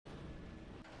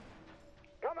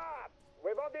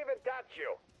won't even touch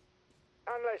you.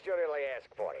 Unless you really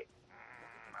ask for it.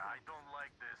 I don't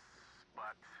like this,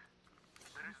 but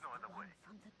there is no other way.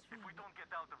 If we don't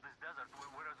get out of this desert,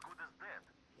 we're as good as dead.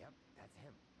 Yep, that's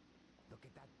him. Look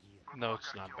at that gear. No,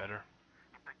 it's not better.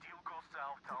 If the deal goes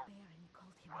south, I'll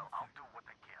do what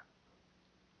I can.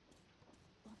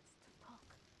 Wants to talk.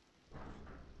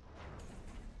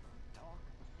 Talk?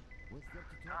 What's there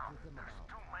to No, talk with him there's about?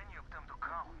 too many of them to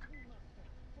count.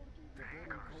 The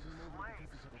Baron called him over Slaves,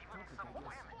 because he's even a some trumpet, I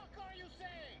women. guess. What are you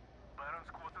saying?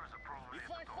 Baron's quarters are probably If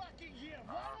at I the top. fucking hear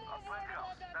one a more word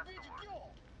playhouse, about that that's the bitch word.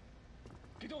 Joe.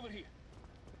 Get over here.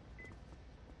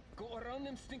 Go around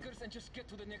them stinkers and just get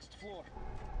to the next floor.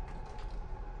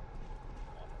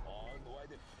 Why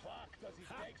the fuck does it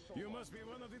take so You long? must be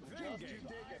one of the Just train you gang.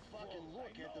 take a fucking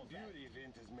look at the beauty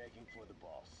Vint is making for the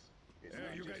boss. It's Yeah,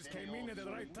 not you just guys any came in old at the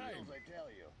sort of right time. wheels, I tell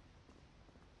you.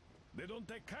 They don't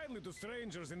take kindly to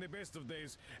strangers in the best of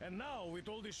days, and now with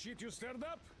all this shit you stirred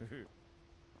up?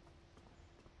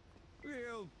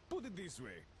 Well, put it this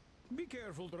way. Be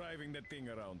careful driving that thing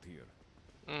around here.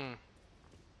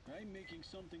 I'm making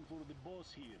something for the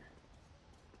boss here.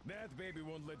 That baby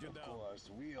won't let you Of down. course,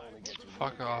 we only get to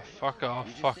Fuck look off, at it. fuck off,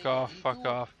 You just fuck think off, you fuck do?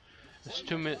 off.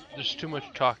 There's too much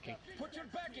talking. Put your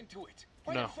back into it.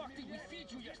 Why No. the fuck did we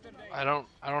feed you yesterday? I don't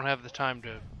have the time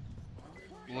to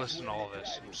listen to all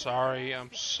this. I'm sorry,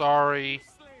 I'm sorry.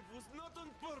 Slave was not on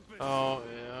purpose.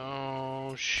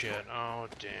 Oh shit, oh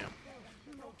damn.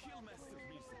 No kill, Master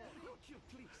Misa. No kill,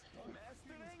 please.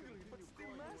 Master angry, but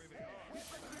still master. When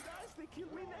he dies, they kill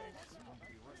me next.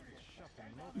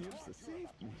 Mirza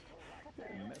saved me.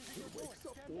 And Master wakes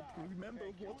up, won't remember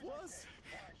what was.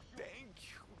 Thank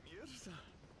you, Mirza.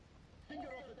 I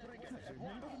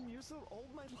remember Mirza all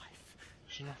my life.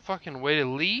 There's no fucking way to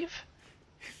leave?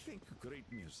 Thank you, great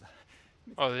Mirza.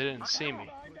 Oh, they didn't see me.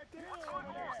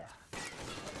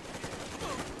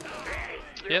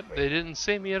 Yep, they didn't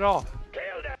see me at all.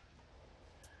 Kill them!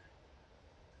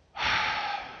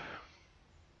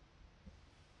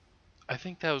 I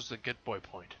think that was the good boy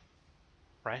point,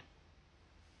 right?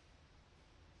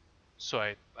 So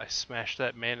I smash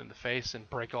that man in the face and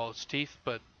break all his teeth,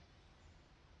 but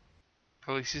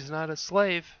at least he's not a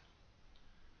slave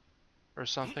or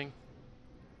something.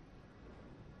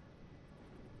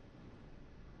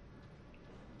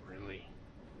 Really?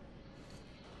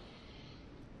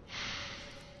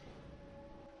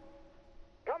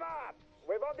 Come on!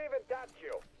 We won't even touch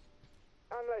you.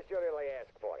 Unless you really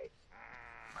ask for it.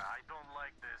 I don't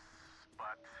like this,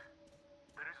 but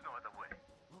there is no other way.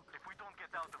 If we don't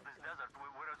get out of this desert,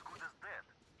 we're as good as dead.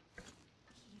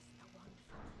 He's the one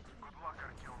from the train. Good luck,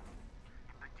 Artyom.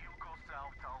 If the deal goes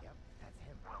south, Yep, that's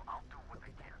him. I'll do what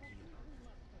I can.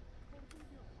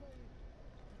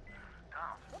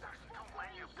 Damn, there's too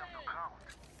many of them to count.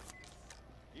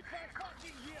 If I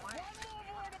fucking hear one more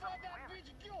word about that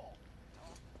bitch Joe.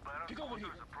 Baron's Get over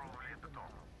here. quarters are probably at the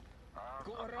top.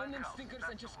 Go a around them playhouse, stinkers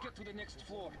that's and the just word. get to the next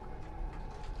floor.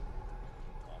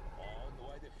 Come on,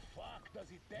 why the fuck does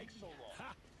it take so long?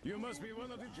 Ha! You must be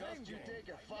one of the train Just you gang. take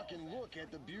a fucking look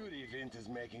at the beauty Vint is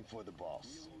making for the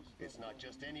boss. It's not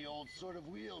just any old sort of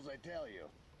wheels, I tell you.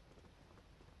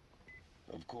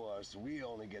 Of course, we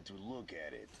only get to look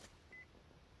at it.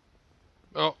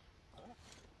 Oh,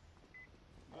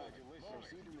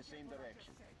 Congratulations, in the same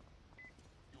direction.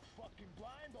 You fucking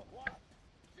blind or what?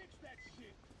 Fix that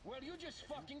shit. Well, you just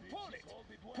fucking pull it.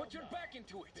 Put your back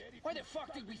into it. Why the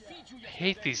fuck did we feed you I yesterday?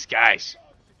 hate these guys.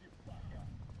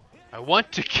 I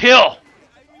want to kill.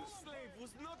 I knew slave was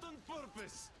not on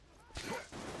purpose.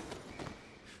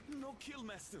 No kill,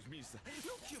 Master Misa.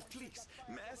 No kill, please.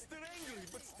 Master angry,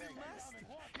 but still master.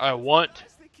 I want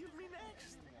They kill me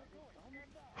next.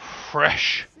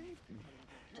 fresh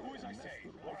Do as I say,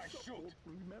 or I shoot.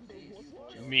 Remember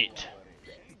what was? meat.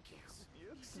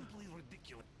 Simply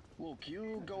ridiculous. Look,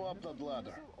 you go up that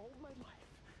ladder. All my life.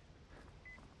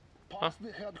 Past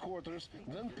the headquarters,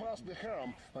 then past the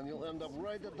harem, and you'll end up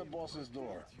right at the boss's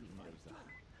door.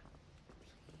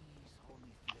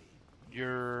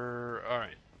 You're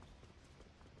alright.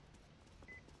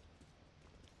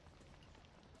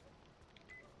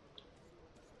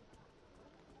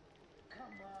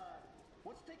 Come on.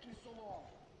 What's taking so long?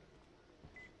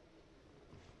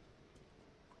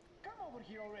 Come over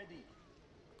here already.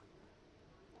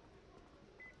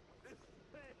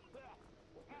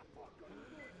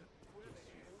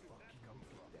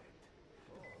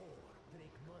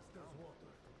 Drink Master's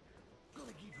water.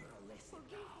 Gonna give her a lesson.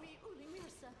 Forgive me, Uli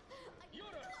Mirza.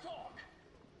 You're a dog.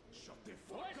 Shut the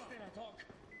Less than a dog.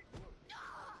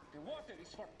 The water is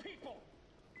for people.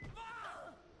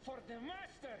 For the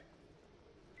master.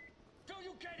 Do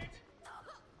you get it?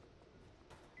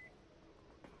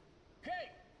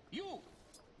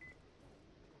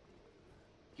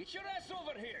 Get your ass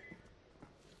over here!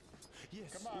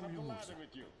 Yes, Come on, up the Uli ladder Mursa.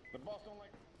 with you. The boss don't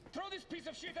like... Throw this piece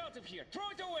of shit out of here! Throw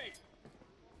it away!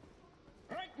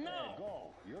 Right now! Go.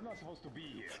 You're not supposed to be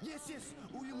here. Yes, yes,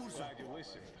 Uli Mursa. Glad you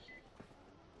listened.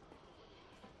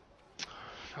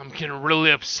 I'm getting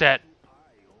really upset.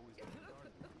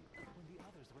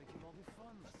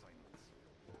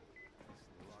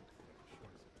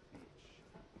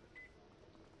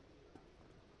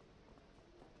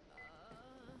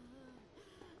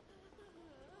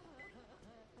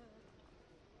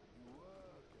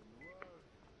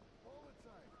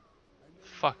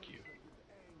 Fuck you.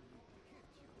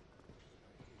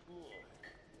 Look,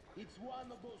 it's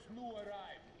one of those new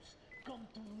arrivals. Come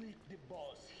to lick the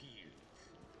boss heels.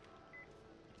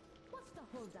 What's the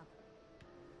holdup?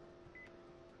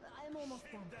 I'm almost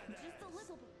done. Just a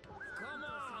little bit. Come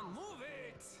on, move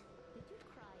it! Did you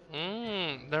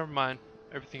cry? Never mind.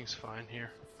 Everything's fine here.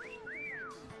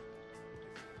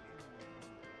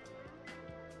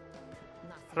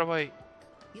 Nothing. How do I...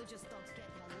 You just don't get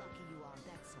how lucky you are,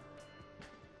 that's all.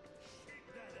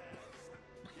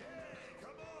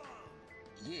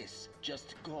 Yes,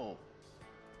 just go.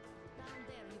 Down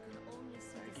there you can only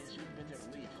see I the guess sea you'd better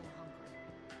and leave. still hunger.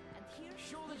 And here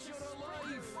Show you that just you're spread alive.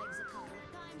 your legs a couple of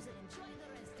times and enjoy the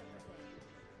rest of the day.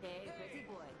 Hey, pretty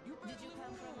boy. Did you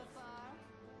come from afar?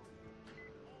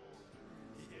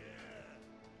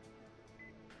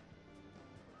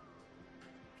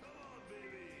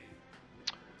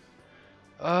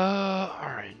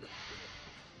 Alright.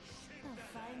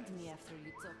 Find me after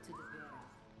you talk to the bear.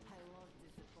 I won't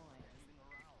disappoint.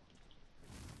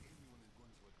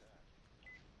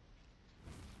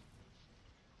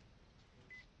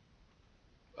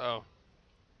 Oh.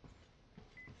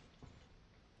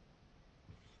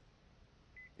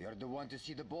 You're the one to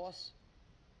see the boss?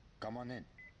 Come on in.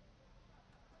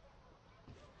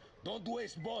 Don't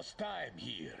waste boss time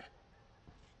here.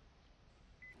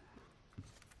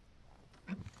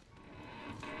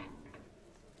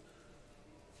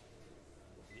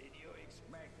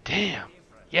 Damn.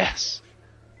 Yes.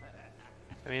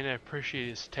 I mean, I appreciate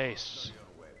his tastes.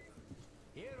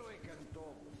 Here we can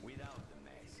talk without the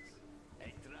masks.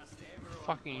 I trust everyone.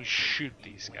 Fucking shoot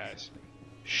these guys.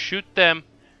 Shoot them.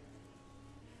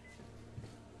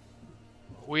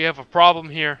 We have a problem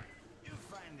here. You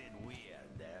find it weird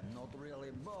they're not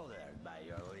really bothered by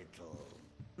your little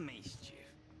mischief.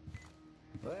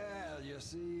 Well, you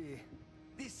see,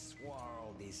 this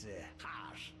world is a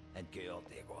harsh and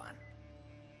chaotic one.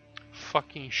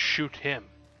 Fucking shoot him.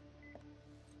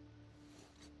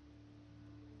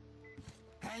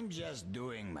 I'm just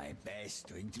doing my best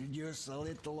to introduce a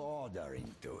little order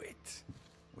into it,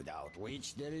 without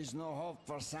which there is no hope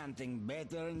for something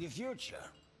better in the future.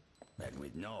 And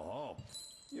with no hope,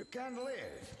 you can't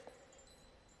live.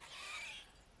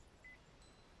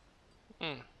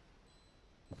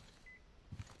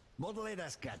 But let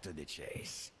us cut to the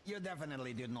chase. You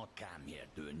definitely did not come here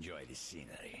to enjoy the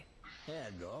scenery.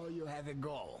 Ergo, you have a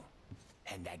goal.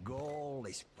 And that goal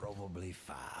is probably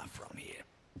far from here.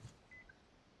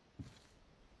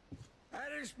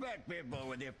 I respect people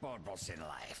with a purpose in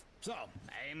life. So,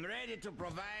 I am ready to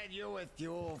provide you with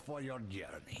fuel for your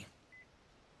journey.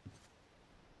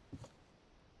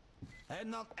 I'm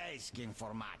not asking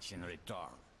for much in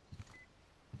return.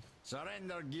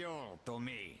 Surrender Gyul to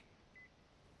me.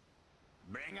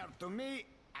 Bring her to me,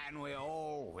 and we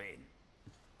all win.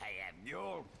 I have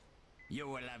Gyul, you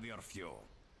will have your fuel.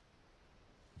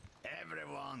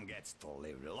 Everyone gets to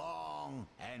live long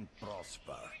and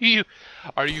prosper.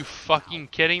 Are you fucking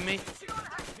kidding me?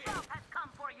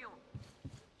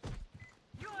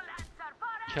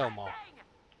 Kill them all.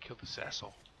 Kill this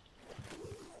asshole.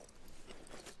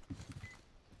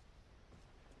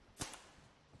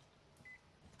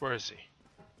 Where is he?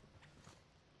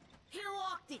 He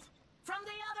walked it from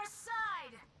the other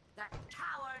side. That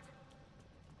coward.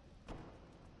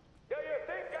 Do you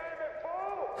think I'm a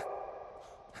fool?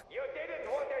 You didn't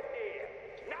what I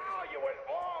did. Now you will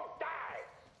all die.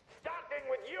 Starting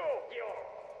with you,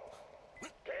 Gyul.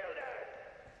 Kill them.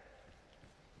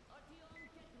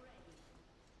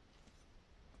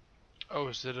 Oh,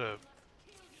 is it a...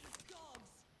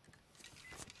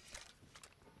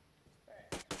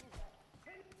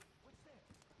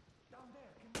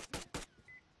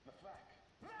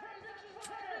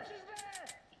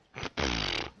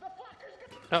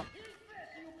 No.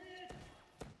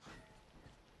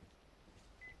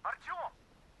 Artyom,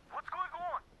 what's going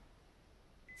on?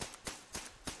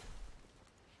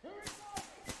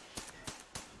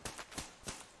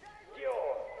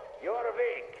 You're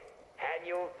weak, and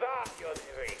you thought you're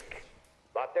weak.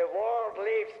 But the world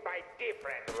lives by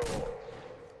different rules.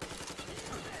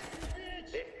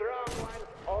 The strong ones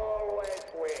always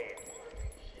win.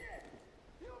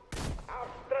 Our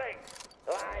strength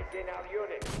lies in our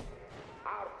unity.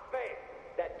 Our faith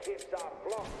that keeps our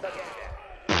flock together.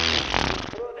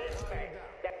 Through this faith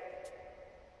that...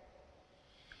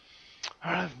 I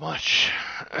don't have much.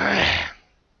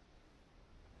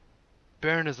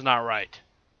 Baron is not right.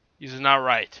 He's not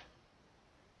right.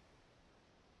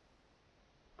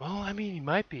 Well, I mean, he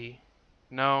might be.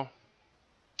 No.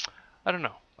 I don't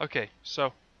know. Okay,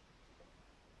 so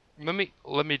let me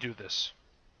do this.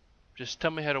 Just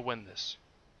tell me how to win this,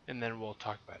 and then we'll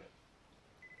talk about it.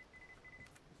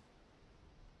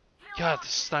 God, the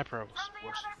sniper was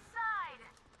worse.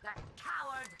 That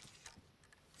coward!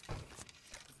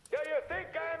 Do you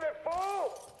think I'm a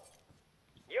fool?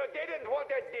 You didn't want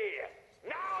a deal.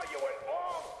 Now you will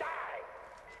all die.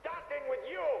 Starting with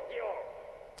you, Gil.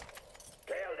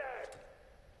 Kill them.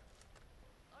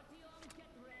 Artyom,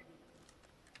 get ready.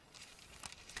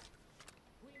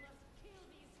 We must kill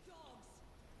these dogs.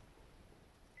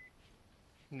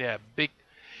 Yeah,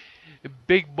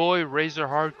 big boy, Razor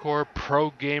Hardcore,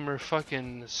 Pro Gamer,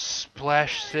 fucking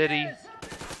Splash City.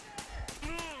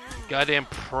 Goddamn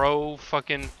pro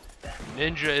fucking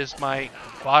Ninja is my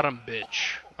bottom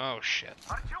bitch. Oh shit.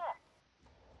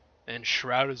 And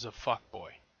Shroud is a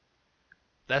fuckboy.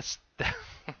 That's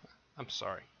I'm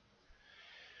sorry.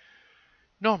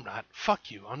 No, I'm not. Fuck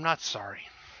you. I'm not sorry.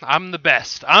 I'm the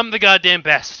best. I'm the goddamn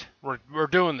best. We're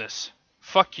doing this.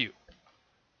 Fuck you.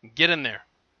 Get in there.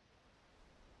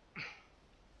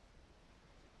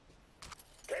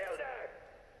 Kill them.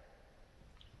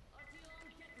 Artyom,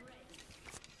 get ready.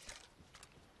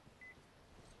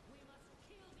 We must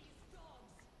kill these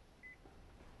dogs.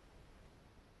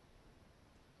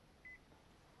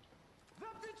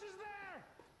 That bitch is there!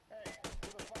 Hey, who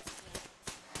the fuck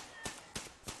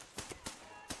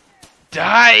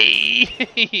Die!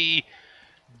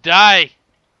 Die!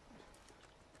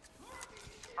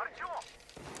 Artyom,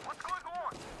 what's going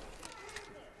on?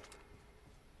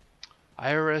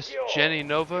 IRS Jenny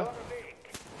Nova. You're weak.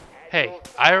 And Hey, you'll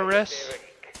die IRS, if they're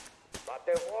weak. But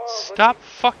the war will stop be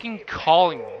fucking easy.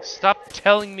 calling me. Stop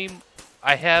telling me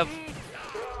I have...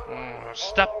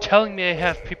 Stop telling me I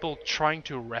have people trying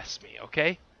to arrest me,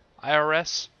 okay?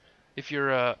 IRS, if you're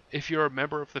a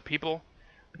member of the people,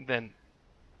 then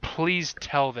please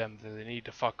tell them that they need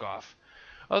to fuck off.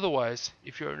 Otherwise,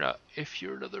 if you're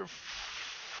another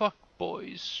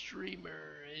fuckboy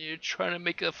streamer and you're trying to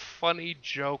make a funny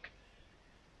joke,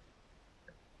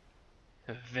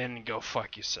 then go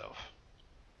fuck yourself.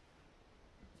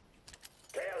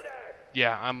 Kill them.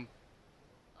 Yeah,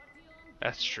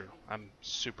 that's true. I'm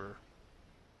super.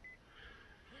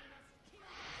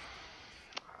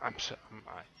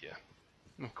 Yeah.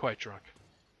 I'm quite drunk.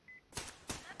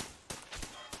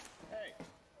 Hey,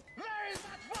 where is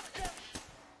that fucker?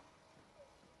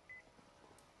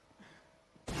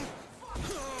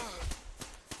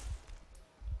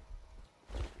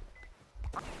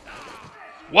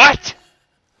 What?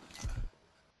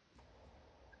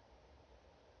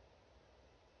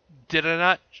 Did I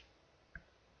not?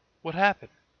 What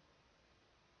happened?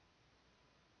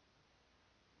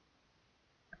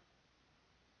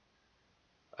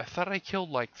 I thought I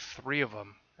killed like 3 of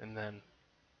them, and then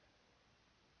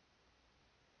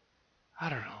I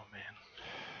don't know, man.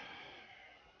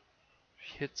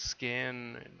 Hit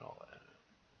scan and all that.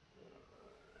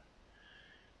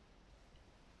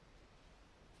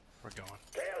 We're going.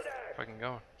 Kill them. Fucking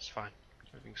going. It's fine.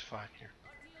 Everything's fine here.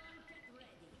 Artyom, get ready.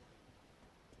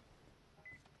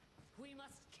 We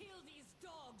must kill these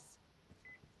dogs.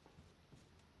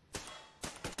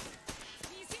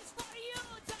 This is for you,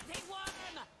 dirty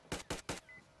worm!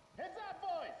 Heads up,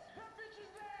 boys! That bitch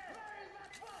is there! Where is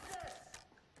that fucker?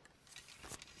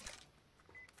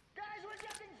 Guys, we're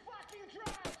getting fucking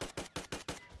trapped!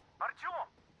 Artyom,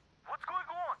 what's going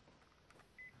on?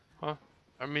 Huh?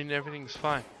 I mean, everything's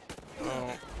fine.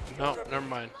 Oh, no, never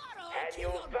mind. And you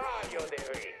value the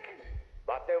weak.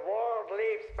 But the world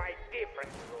lives by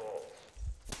different rules.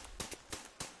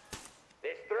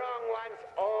 The strong ones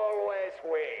always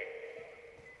win.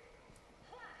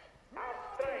 Our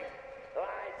strength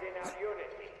lies in our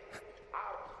unity.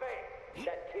 Our faith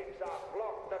that keeps our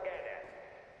flock together.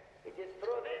 It is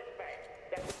through this faith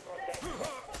that we protect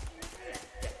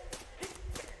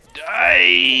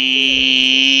Die!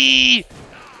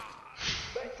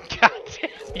 God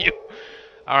damn you.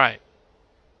 Alright.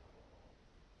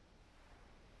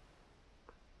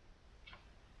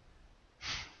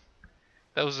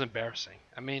 That was embarrassing.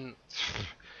 I mean,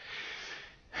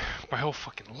 my whole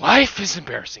fucking life is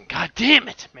embarrassing. God damn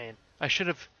it, man. I should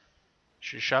have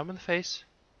shot him in the face.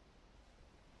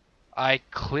 I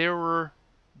clearer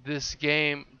this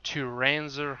game to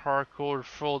Ranzer Hardcore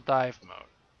Full Dive Mode.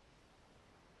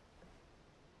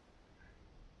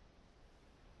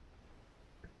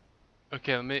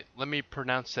 Okay, let me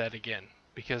pronounce that again,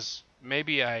 because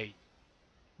maybe I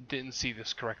didn't see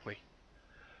this correctly.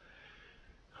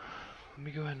 Let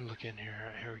me go ahead and look in here.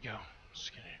 Alright, here we go.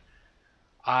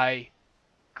 I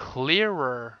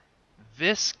clearer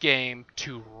this game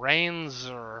to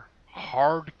Ranzer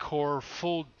Hardcore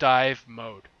Full Dive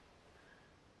Mode.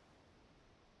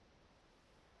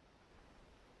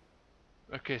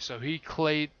 Okay, so he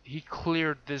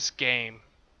cleared this game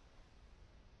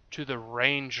to the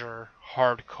Ranger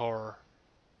Hardcore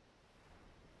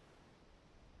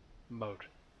mode.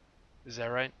 Is that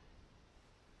right?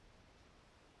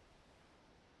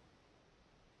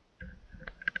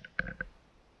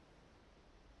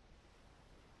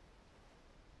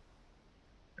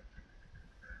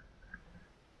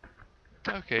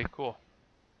 Okay, cool.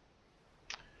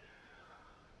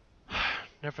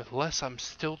 Nevertheless, I'm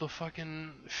still the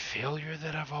fucking failure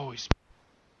that I've always been.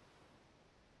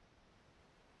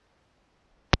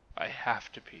 I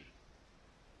have to be.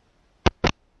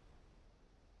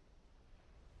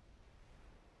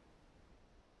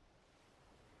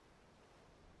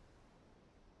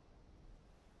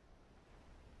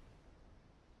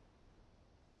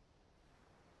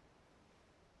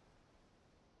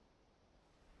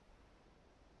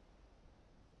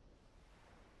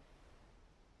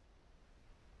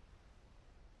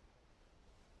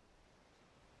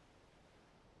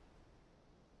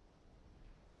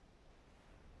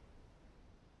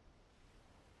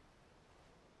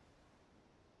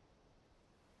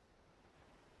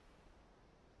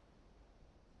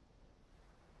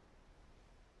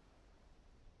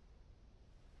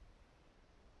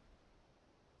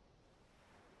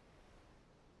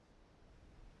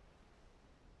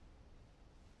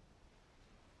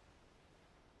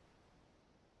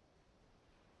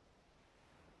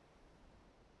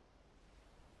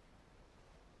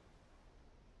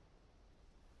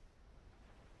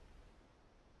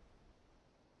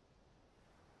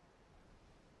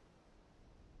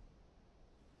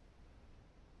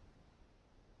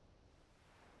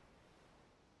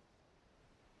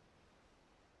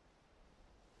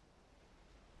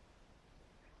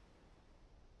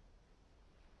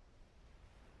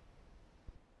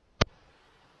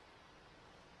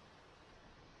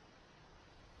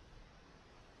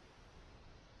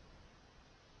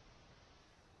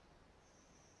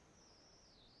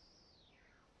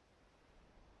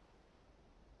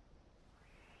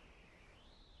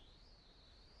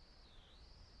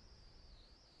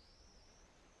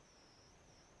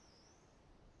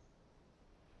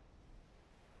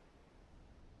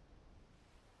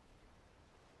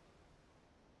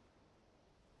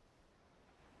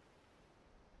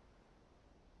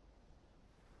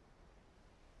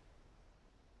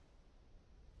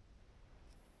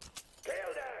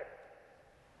 Kelder!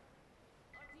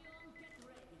 Artyom, get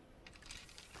ready.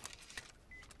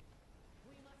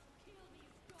 We must kill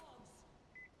these dogs.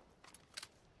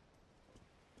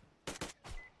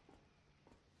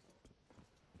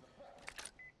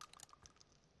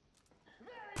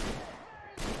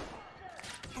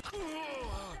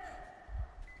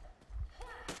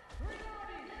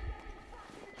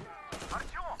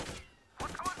 Artyom,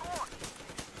 what's going on?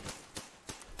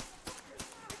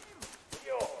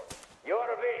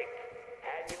 You're weak,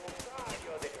 and you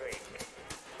value the drink.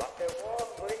 But the war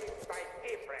lives by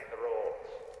different rules.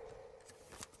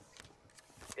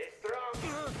 The strong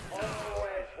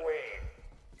always win.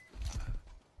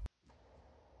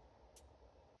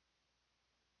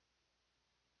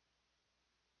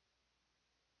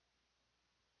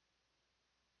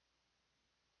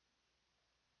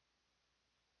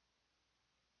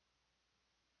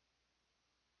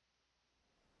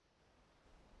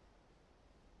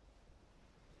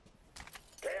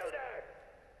 Kelder!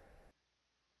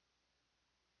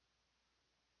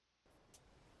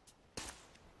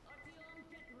 Artyom,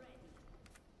 get ready.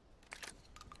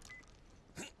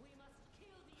 We must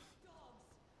kill these dogs.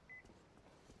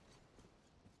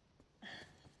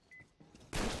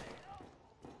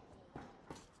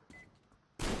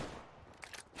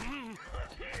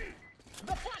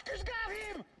 The fuckers got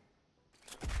him!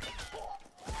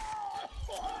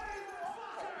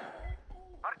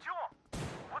 Artyom,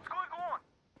 what's going on?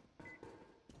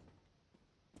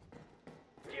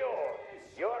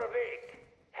 You're weak,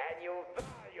 and you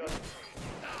value the drink.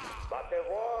 But the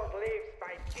war lives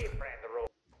by different rules.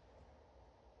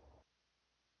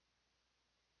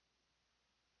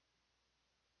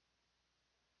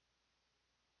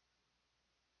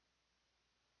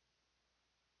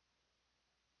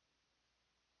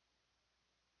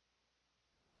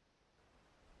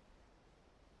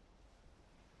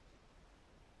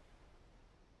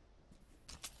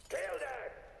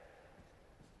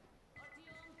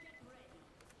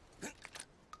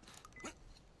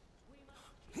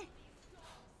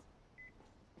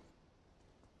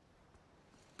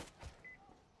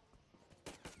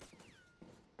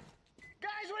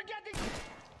 We're getting...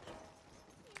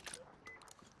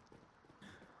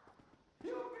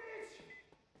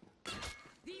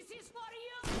 This is for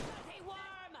you, dirty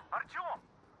worm! Artyom,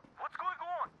 what's going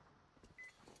on?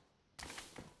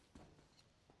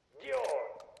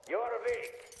 You're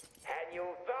weak, and you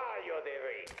value the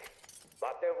weak.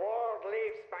 But the world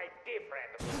lives by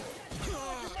different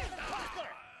rules.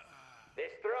 The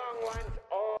strong ones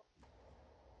all...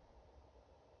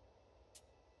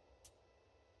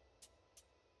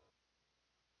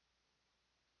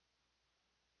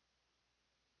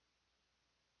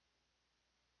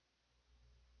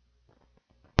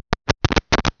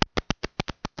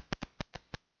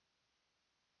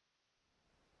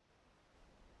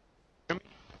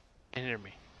 Can you hear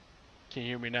me? Can you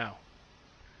hear me now?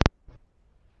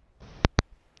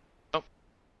 Nope.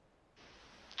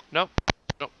 Nope.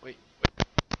 Nope. Wait.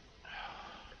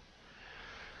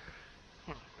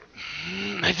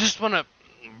 I just want to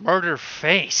murder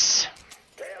Face.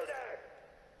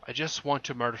 I just want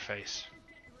to murder Face.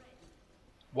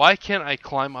 Why can't I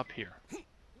climb up here?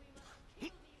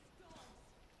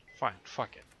 Fine.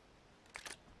 Fuck it.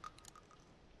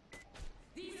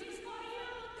 This is for you,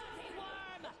 dirty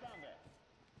worm!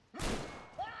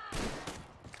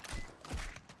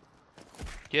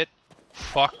 Get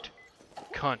fucked,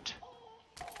 cunt.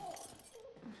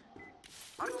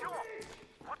 Artyom,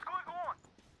 what's going on?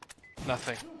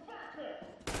 Nothing.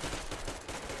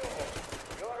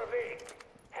 You're weak,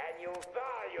 and you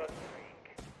value the weak.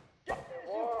 But the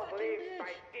world lives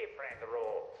by different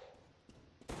rules.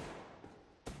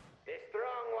 The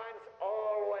strong ones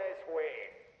always win.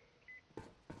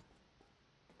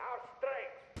 Our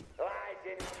strength lies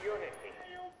in unity.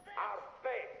 Our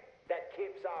faith that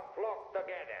keeps our flock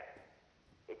together.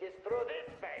 It is through this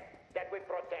faith that we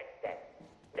protect them,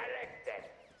 direct them,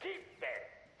 keep them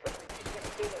from the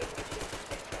disappearing.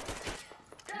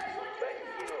 But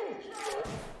you're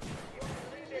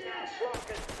leading our flock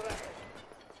astray.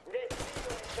 This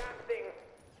is something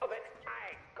of an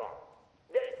icon.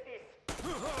 There's this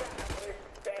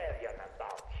rebellion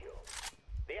about you.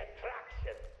 The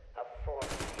attraction of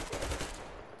foreign people.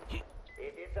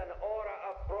 It is an aura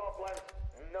of problems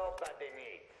nobody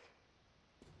needs.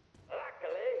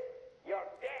 Luckily, your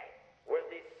death will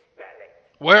dispel it.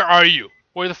 Where are you?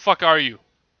 Where the fuck are you?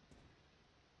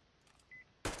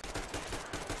 Why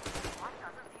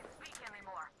doesn't he speak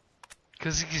anymore?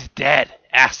 Cause he's dead,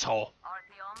 asshole.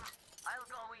 Artyom, I'll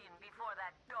go in before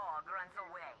that dog runs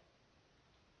away.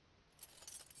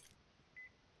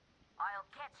 I'll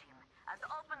catch him and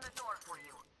open the door for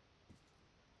you.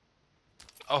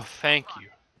 Oh, thank you.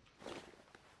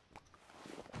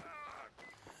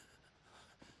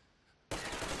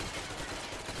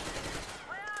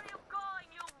 Where are you going,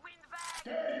 you windbag?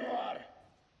 There you are.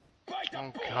 Bite the Oh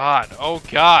bullet. god. Oh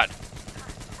god.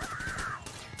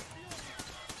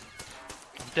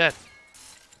 I'm dead.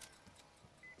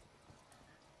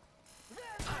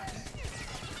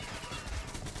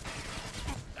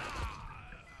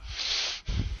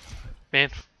 Man,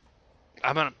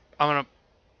 I'm gonna,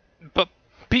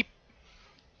 beep.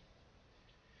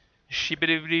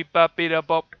 Shibbity boppy da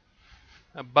bop,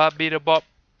 a boppy da bop.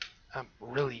 I'm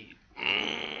really.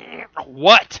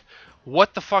 What?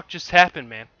 What the fuck just happened,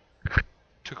 man?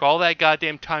 Took all that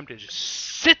goddamn time to just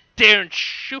sit there and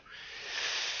shoot.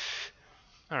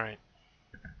 All right.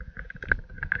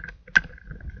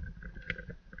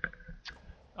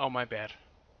 Oh, my bad.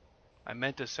 I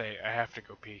meant to say I have to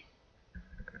go pee.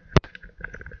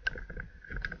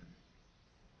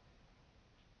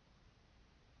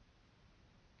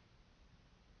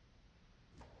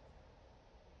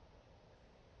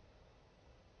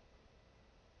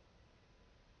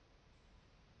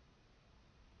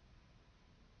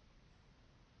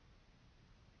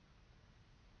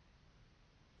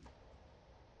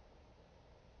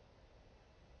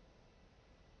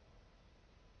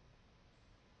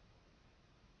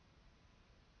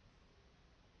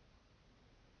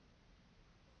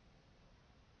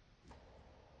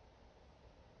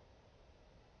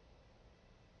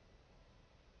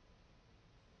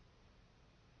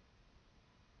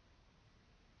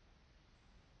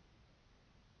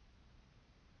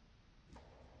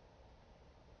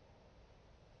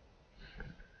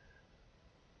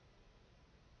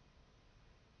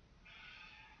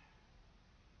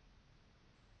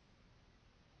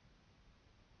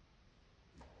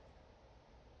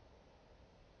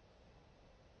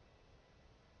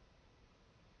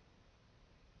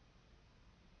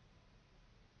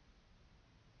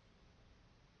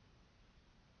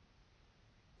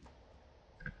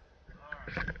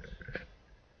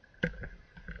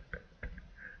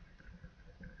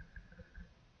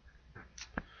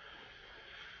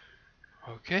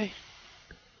 Okay.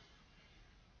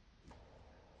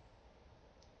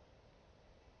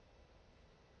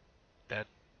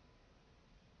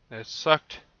 That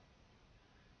sucked.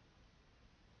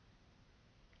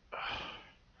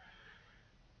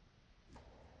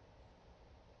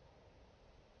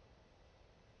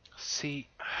 See,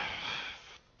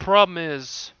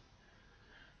 the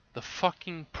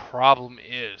fucking problem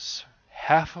is,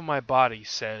 half of my body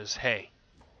says, hey,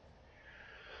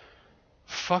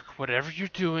 fuck whatever you're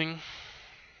doing,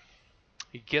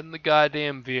 you get in the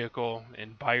goddamn vehicle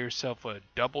and buy yourself a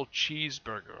double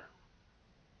cheeseburger.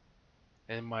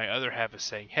 And my other half is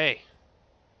saying, hey,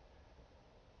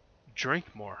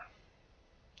 drink more.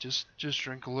 Just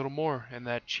drink a little more, and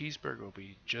that cheeseburger will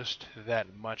be just that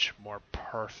much more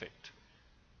perfect.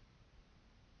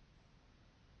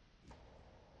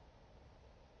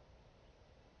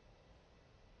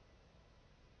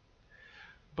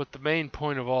 But the main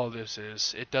point of all this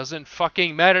is, it doesn't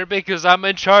fucking matter because I'm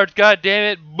in charge,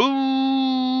 goddammit.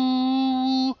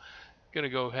 Boo! Gonna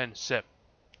go ahead and sip.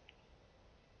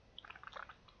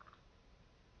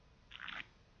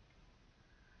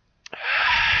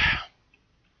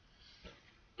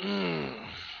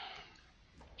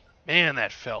 Man,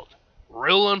 that felt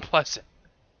real unpleasant.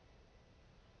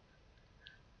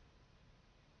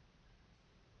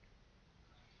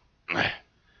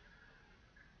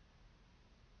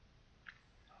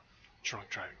 Drunk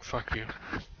driving. Fuck you.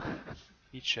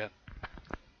 Eat shit.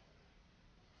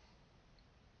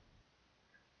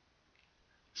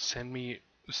 Send me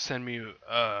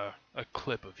a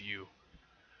clip of you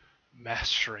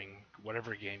mastering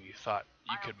whatever game you thought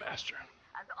you could master.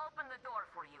 And open the door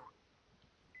for you.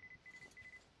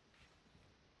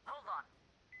 Hold on.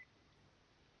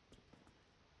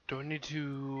 Do I need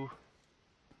to?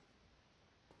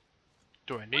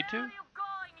 Do I need to? Where are you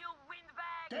going, you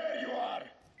windbag? There you are!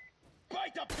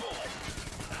 Bite the bullet!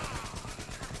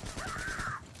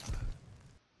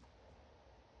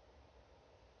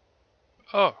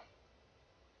 Oh.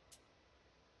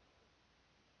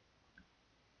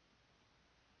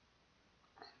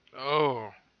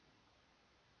 Oh.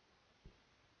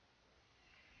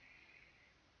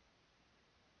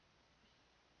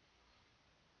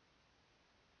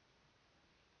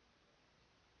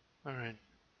 All right.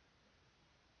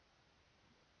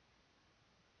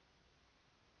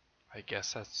 I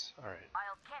guess that's all right.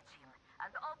 I'll catch him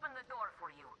and open the door for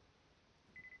you.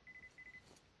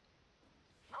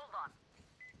 Hold on.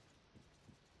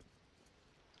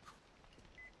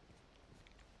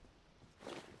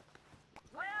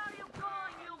 Where are you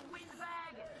going, you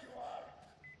windbag? There you are!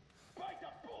 Bite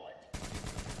the bullet!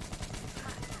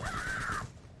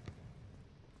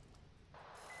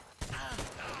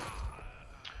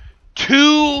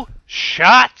 Two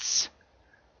shots?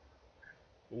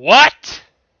 What?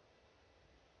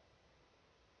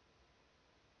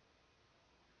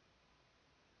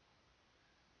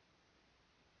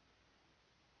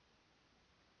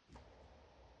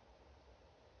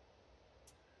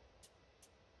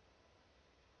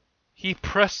 He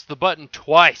pressed the button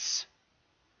twice.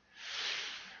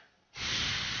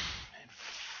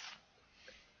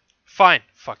 Fine,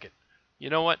 fuck it.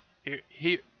 You know what?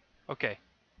 Here, okay.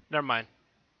 Never mind.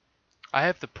 I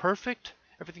have the perfect.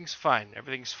 Everything's fine.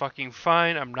 Everything's fucking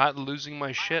fine. I'm not losing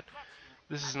my shit.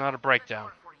 This is not a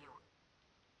breakdown.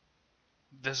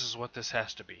 This is what this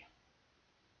has to be.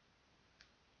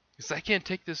 Because I can't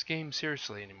take this game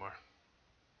seriously anymore.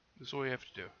 This is what we have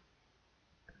to do.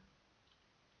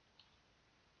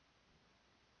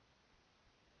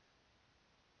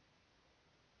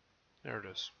 There it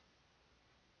is.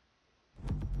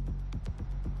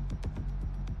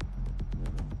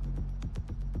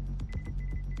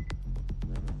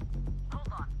 Hold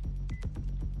on.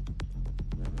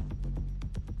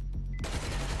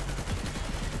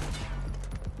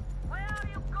 Where are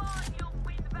you going, you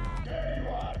windbag? There you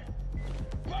are!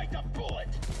 Bite the bullet!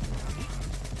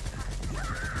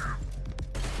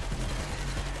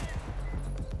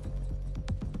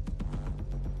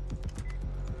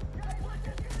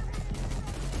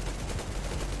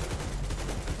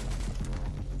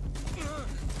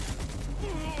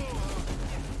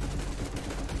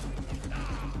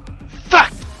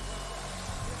 Fuck!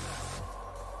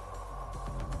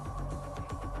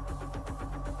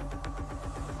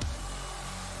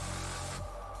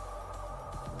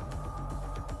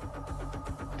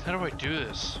 How do I do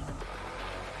this?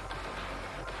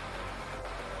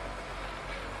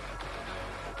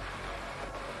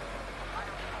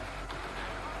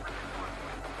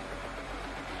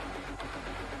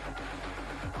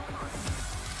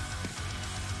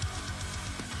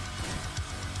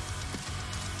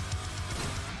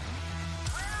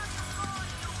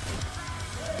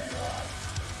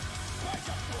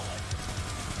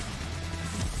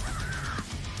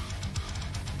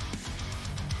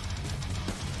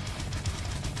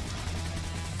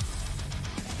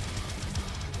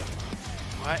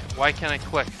 Why can't I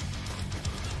click?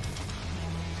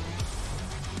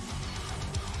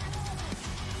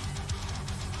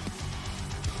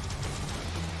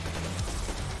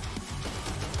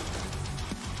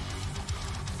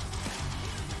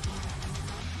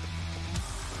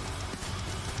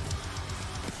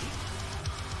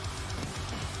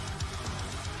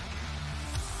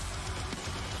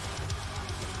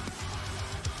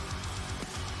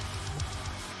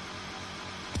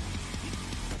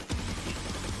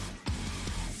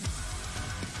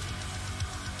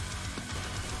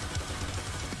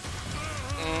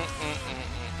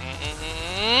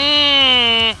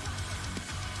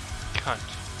 Cunt.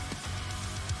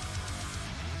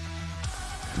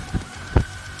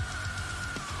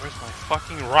 Where's my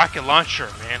fucking rocket launcher,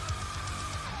 man?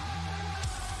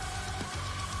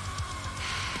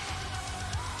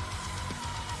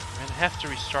 Man, I have to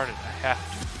restart it. I have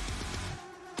to.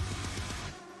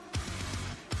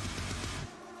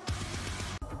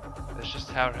 That's just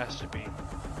how it has to be.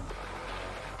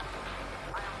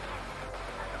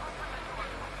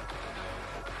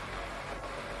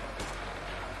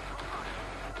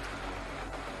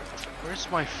 Where's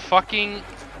my fucking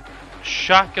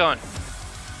shotgun?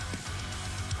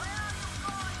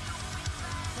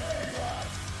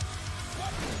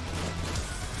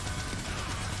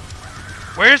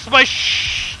 Where's my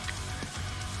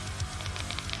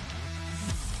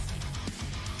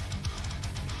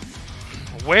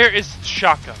Where is the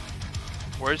shotgun?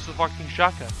 Where's the fucking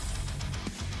shotgun?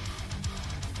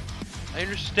 I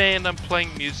understand I'm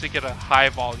playing music at a high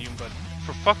volume, but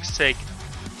for fuck's sake,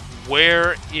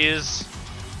 where is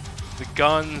the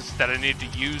guns that I need to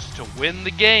use to win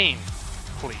the game,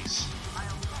 please?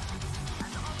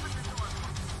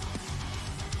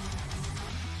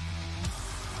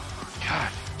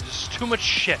 God, there's too much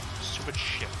shit. There's too much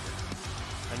shit.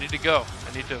 I need to go.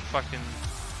 I need to fucking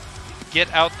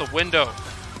get out the window.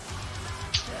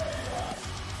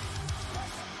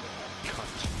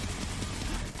 Cunt.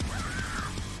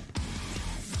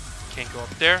 Can't go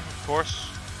up there, of course.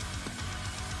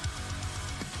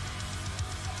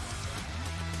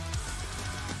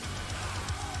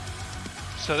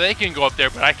 So they can go up there,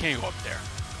 but I can't go up there.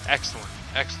 Excellent.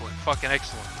 Excellent. Fucking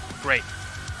excellent. Great.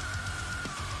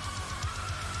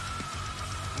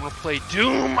 I'm gonna play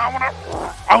Doom. I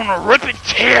wanna rip and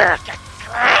tear.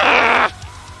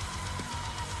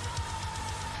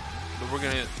 But we're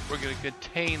gonna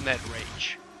contain that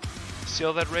rage. See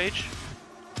all that rage?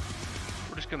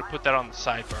 We're just gonna put that on the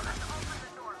side burner.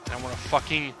 And I wanna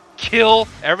fucking kill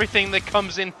everything that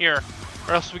comes in here,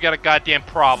 or else we got a goddamn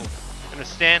problem.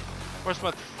 Understand? Where's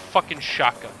my fucking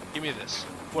shotgun? Give me this.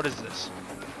 What is this?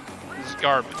 This is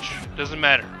garbage. Doesn't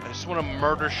matter. I just want to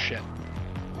murder shit.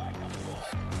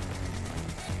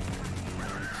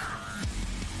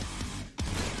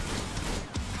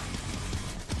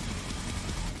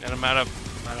 And I'm out of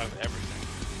everything.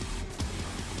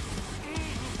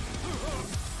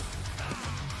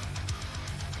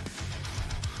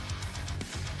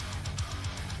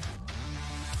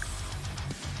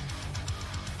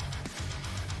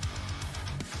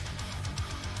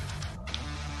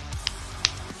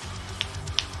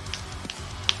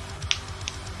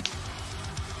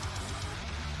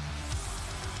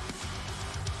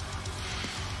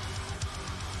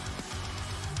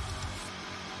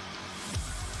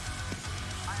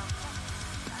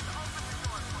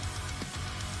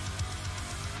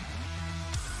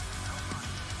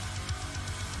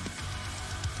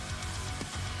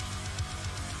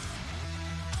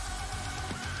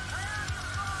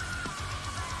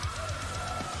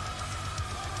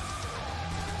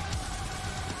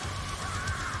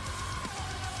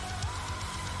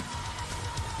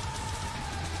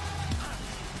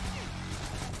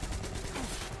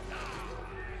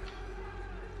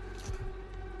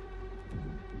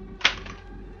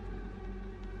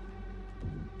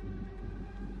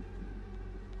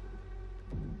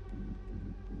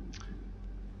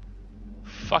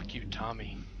 Fuck you,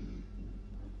 Tommy.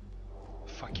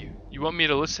 Fuck you. You want me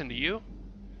to listen to you?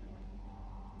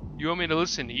 You want me to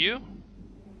listen to you?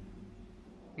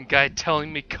 A guy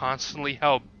telling me constantly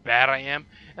how bad I am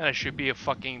and I should be a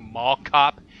fucking mall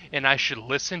cop and I should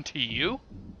listen to you?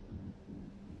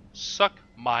 Suck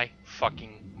my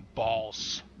fucking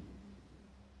balls.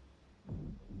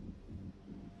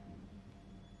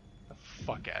 The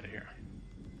fuck out of here.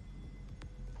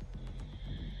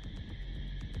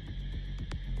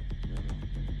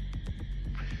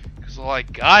 Cause all I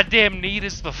goddamn need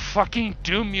is the fucking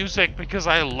Doom music because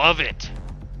I love it.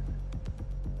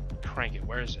 Crank it,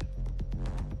 where is it?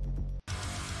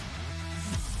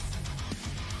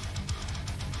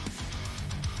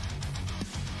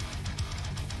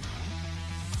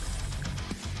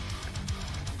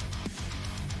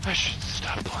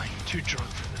 too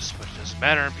drunk for this, but it doesn't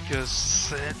matter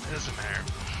because it doesn't matter.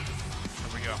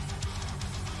 Here we go.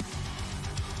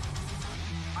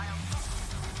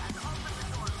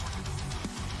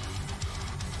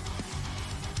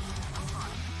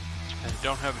 I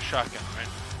don't have a shotgun, right?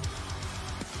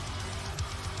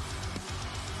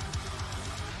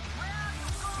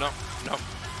 No, no.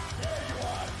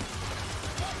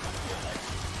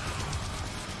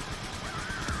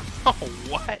 Oh,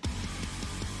 what?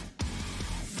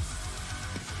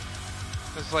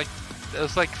 It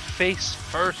was like face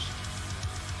first.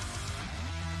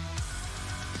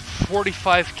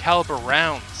 45 caliber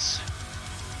rounds.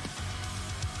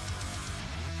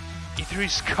 Either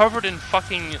he's covered in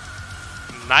fucking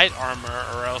knight armor,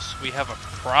 or else we have a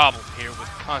problem here with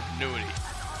continuity.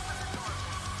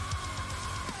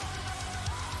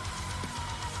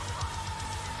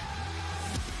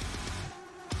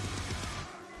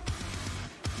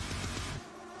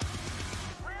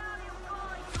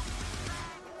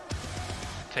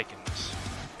 Taking this.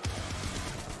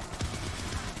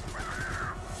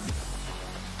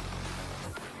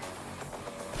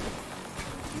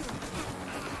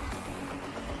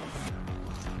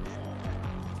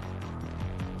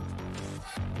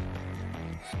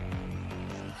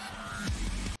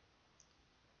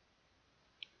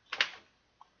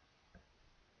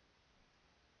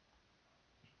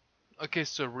 Okay,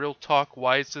 so real talk,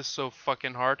 why is this so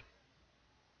fucking hard?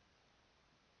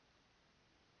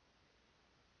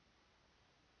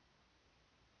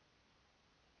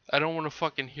 I don't want to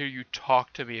fucking hear you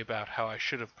talk to me about how I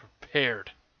should have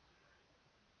prepared.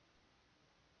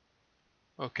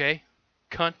 Okay?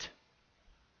 Cunt.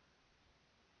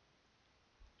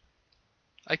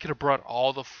 I could have brought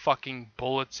all the fucking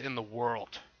bullets in the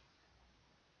world.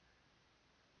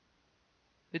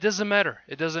 It doesn't matter.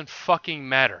 It doesn't fucking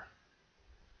matter.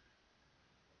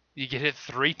 You get hit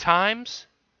 3 times,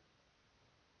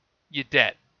 you're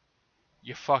dead.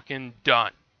 You're fucking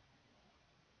done.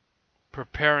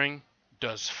 Preparing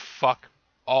does fuck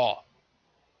all.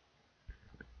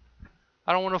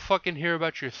 I don't want to fucking hear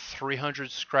about your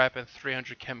 300 scrap and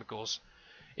 300 chemicals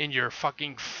in your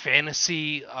fucking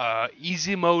fantasy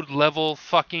easy mode level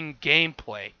fucking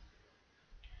gameplay.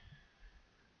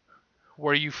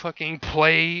 Where you fucking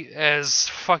play as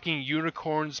fucking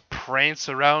unicorns prance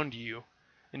around you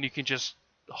and you can just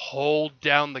hold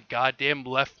down the goddamn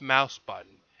left mouse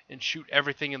button and shoot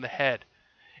everything in the head.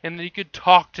 And then you could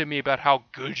talk to me about how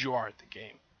good you are at the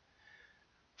game.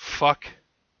 Fuck.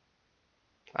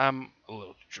 I'm a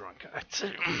little drunk.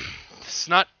 It's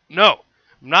not... No!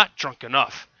 I'm not drunk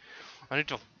enough. I need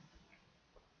to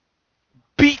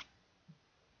beat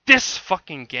this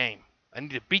fucking game. I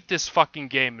need to beat this fucking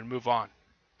game and move on.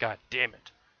 God damn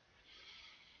it.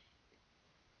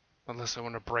 Unless I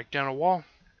want to break down a wall.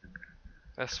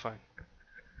 That's fine.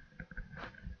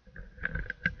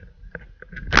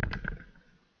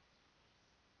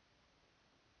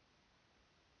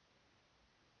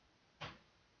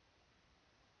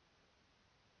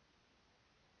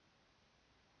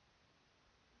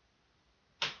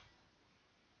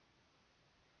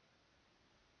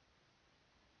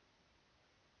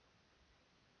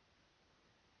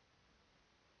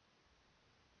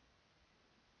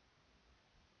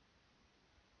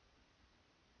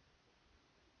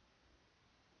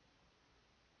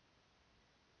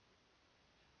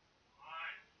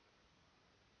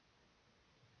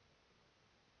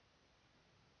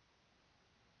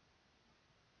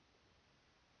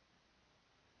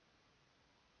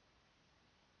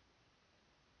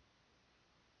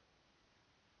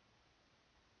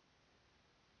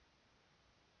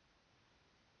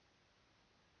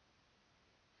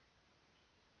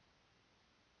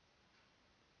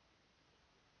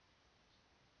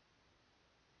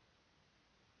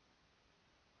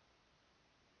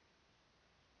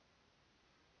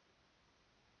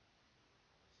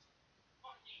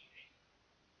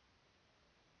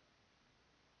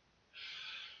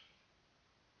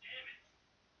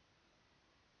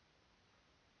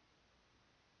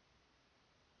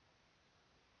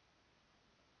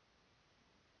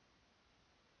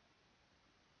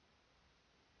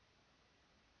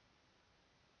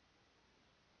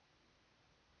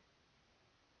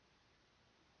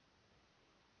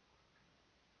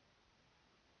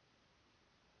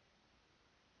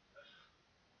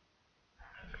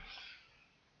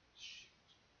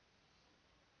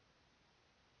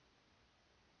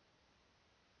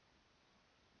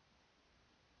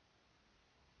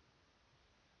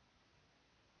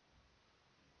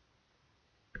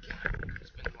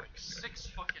 It's been like 6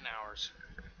 fucking hours.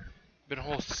 Been a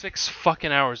whole 6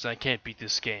 fucking hours and I can't beat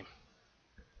this game.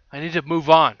 I need to move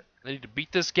on. I need to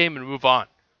beat this game and move on.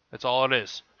 That's all it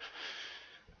is.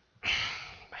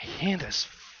 My hand is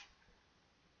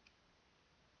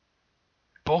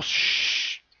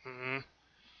bullshit.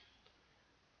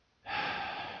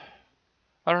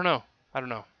 I don't know. I don't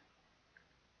know.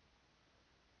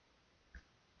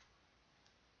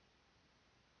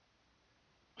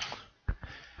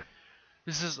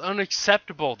 This is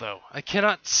unacceptable, though. I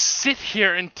cannot sit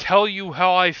here and tell you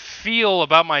how I feel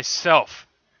about myself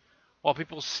while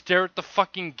people stare at the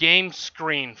fucking game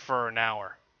screen for an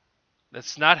hour.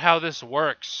 That's not how this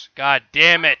works. God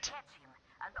damn it. Catch him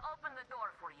and open the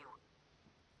door for you.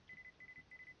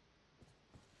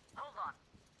 Hold on.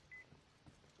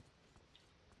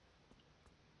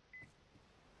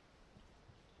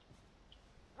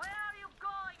 Where are you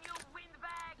going, you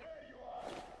windbag? There you are.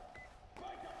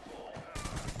 Bite the bullet.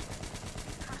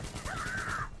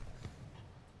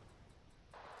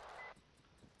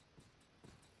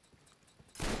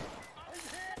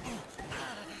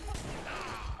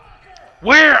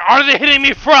 Where are they hitting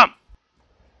me from?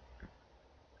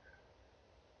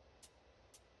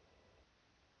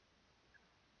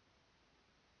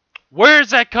 Where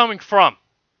is that coming from?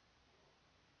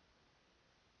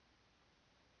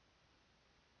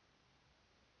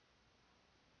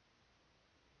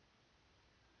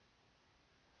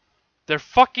 They're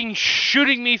fucking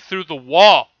shooting me through the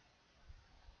wall.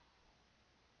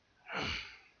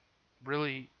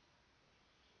 Really?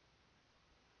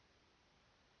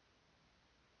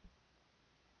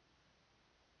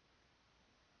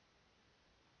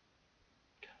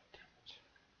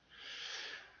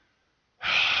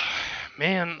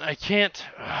 Man, I can't.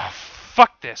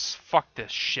 Fuck this. Fuck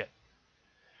this shit.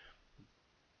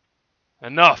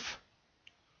 Enough.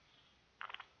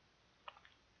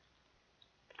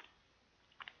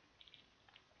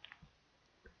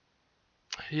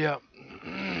 Yeah.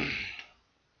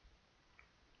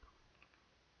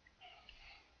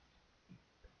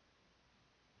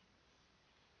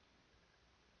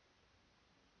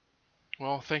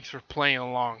 Well, thanks for playing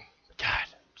along. God,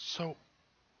 so...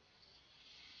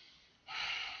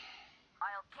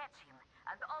 I'll catch him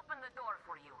and open the door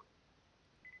for you.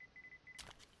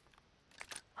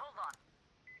 Hold on.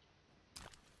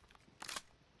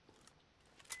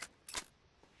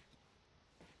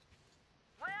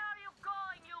 Where are you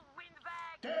going, you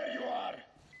windbag? There you are.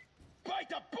 Bite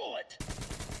the bullet.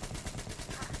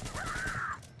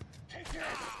 Take this.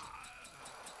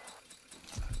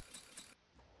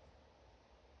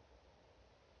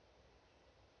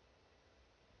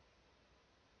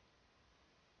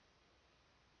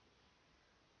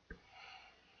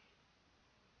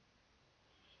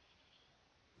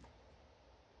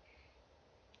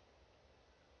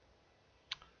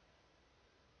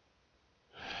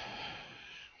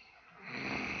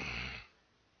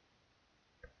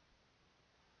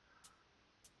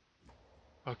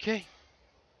 Okay.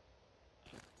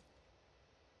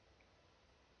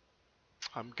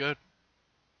 I'm good.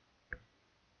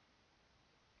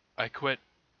 I quit.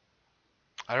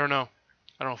 I don't know.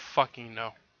 I don't fucking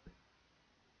know.